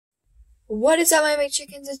What is up, my big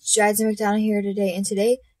chickens? It's Jazzy McDonnell here today, and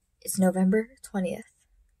today is November 20th.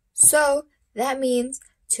 So, that means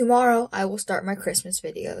tomorrow I will start my Christmas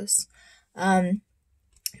videos.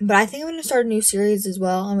 But I think I'm going to start a new series as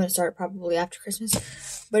well. I'm going to start probably after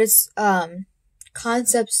Christmas. But it's,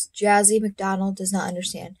 concepts Jazzy McDonnell does not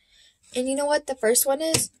understand. And you know what the first one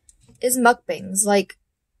is? Is mukbangs. Like,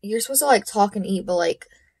 you're supposed to, like, talk and eat, but, like,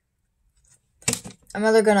 I'm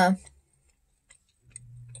either gonna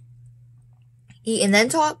eat and then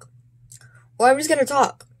talk, or I'm just gonna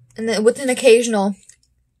talk, and then with an occasional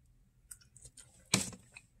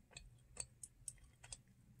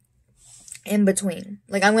in between.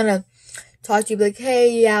 Like, I'm gonna talk to you, be like,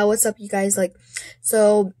 hey, yeah, what's up, you guys? Like,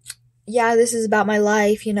 so, yeah, this is about my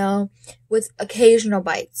life, you know, with occasional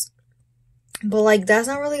bites. But, like, that's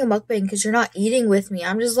not really a mukbang, because you're not eating with me.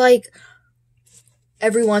 I'm just, like,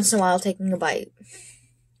 every once in a while taking a bite.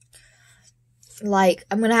 Like,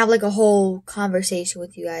 I'm gonna have, like, a whole conversation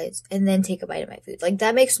with you guys and then take a bite of my food. Like,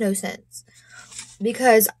 that makes no sense.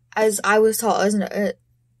 Because, as I was taught as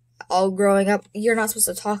all growing up, you're not supposed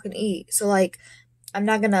to talk and eat. So, like, I'm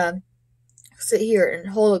not gonna sit here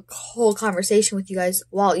and hold a whole conversation with you guys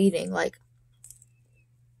while eating. Like,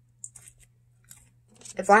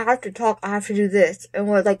 if I have to talk, I have to do this. And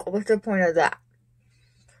what's the point of that?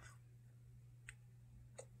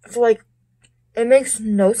 So, like, it makes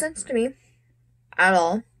no sense to me. At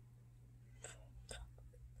all.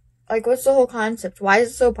 Like, what's the whole concept? Why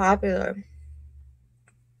is it so popular?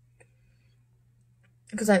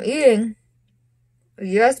 Because I'm eating.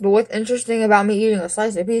 Yes, but what's interesting about me eating a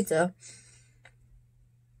slice of pizza?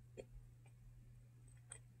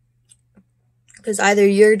 Because either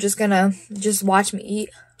you're just gonna just watch me eat,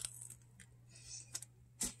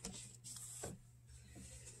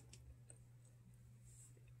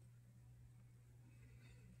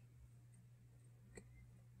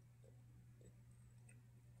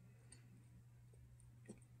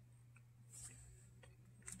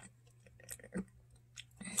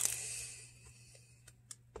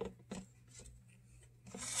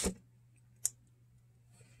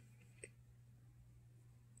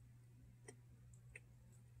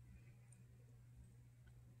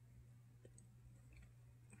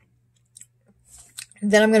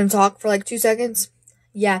 then I'm gonna talk for like 2 seconds.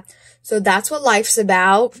 Yeah, so that's what life's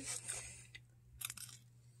about.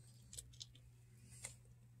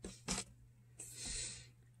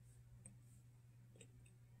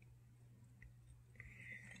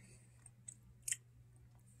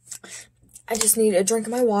 I just need a drink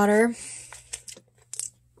of my water.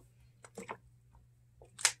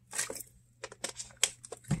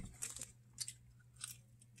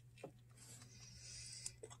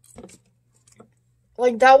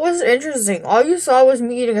 Like, that wasn't interesting. All you saw was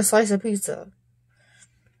me eating a slice of pizza.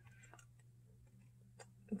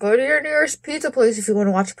 Go to your nearest pizza place if you want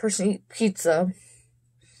to watch a person eat pizza.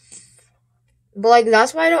 But, like,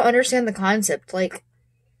 that's why I don't understand the concept. Like,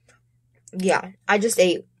 yeah, I just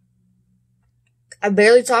ate. I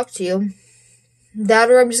barely talked to you. That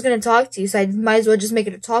or I'm just gonna talk to you, so I might as well just make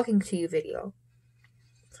it a talking to you video.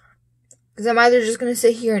 Because I'm either just gonna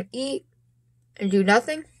sit here and eat and do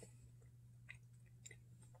nothing,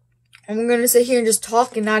 or I'm gonna sit here and just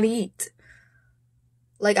talk and not eat.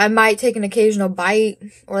 Like, I might take an occasional bite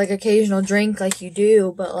or, like, occasional drink like you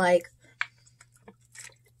do, but, like,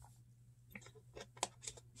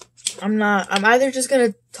 I'm either just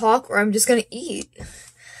gonna talk or I'm just gonna eat.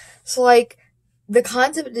 So, like, the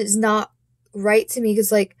concept is not right to me,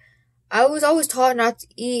 because, like, I was always taught not to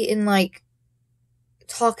eat and, like,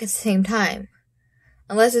 talk at the same time.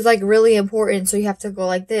 Unless it's, like, really important, so you have to go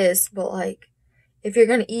like this, but, like, if you're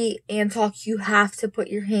gonna eat and talk, you have to put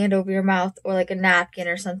your hand over your mouth or, like, a napkin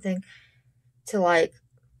or something to, like,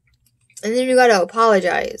 and then you gotta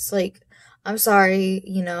apologize. Like, I'm sorry,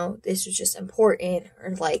 you know, this was just important,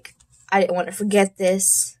 or, like, I didn't want to forget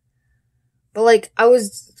this. But, like, I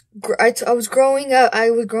was growing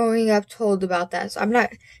up told about that. So I'm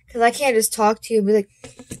not, because I can't just talk to you and be like,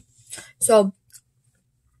 so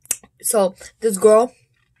this girl,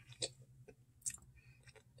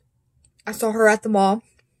 I saw her at the mall.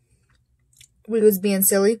 We was being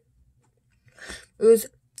silly. It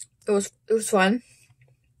was fun.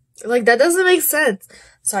 Like, that doesn't make sense.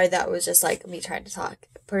 Sorry, that was just, like, me trying to talk,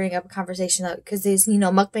 putting up a conversation up, because these, you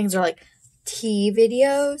know, mukbangs are, like, tea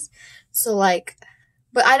videos. So, like,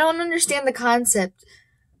 but I don't understand the concept.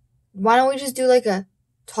 Why don't we just do, like, a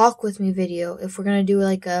talk with me video if we're gonna do,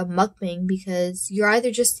 like, a mukbang? Because you're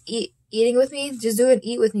either just eating with me, just do an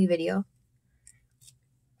eat with me video.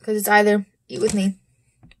 Because it's either eat with me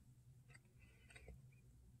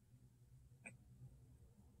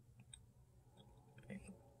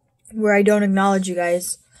where I don't acknowledge you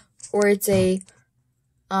guys, or it's a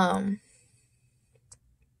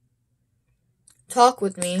talk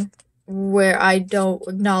with me where I don't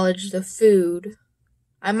acknowledge the food.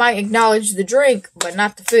 I might acknowledge the drink, but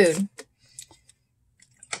not the food.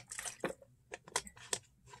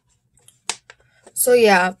 So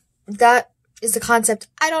yeah, that is the concept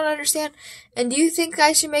I don't understand. And do you think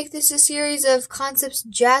I should make this a series of concepts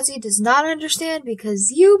Jazzy does not understand?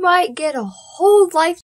 Because you might get a whole life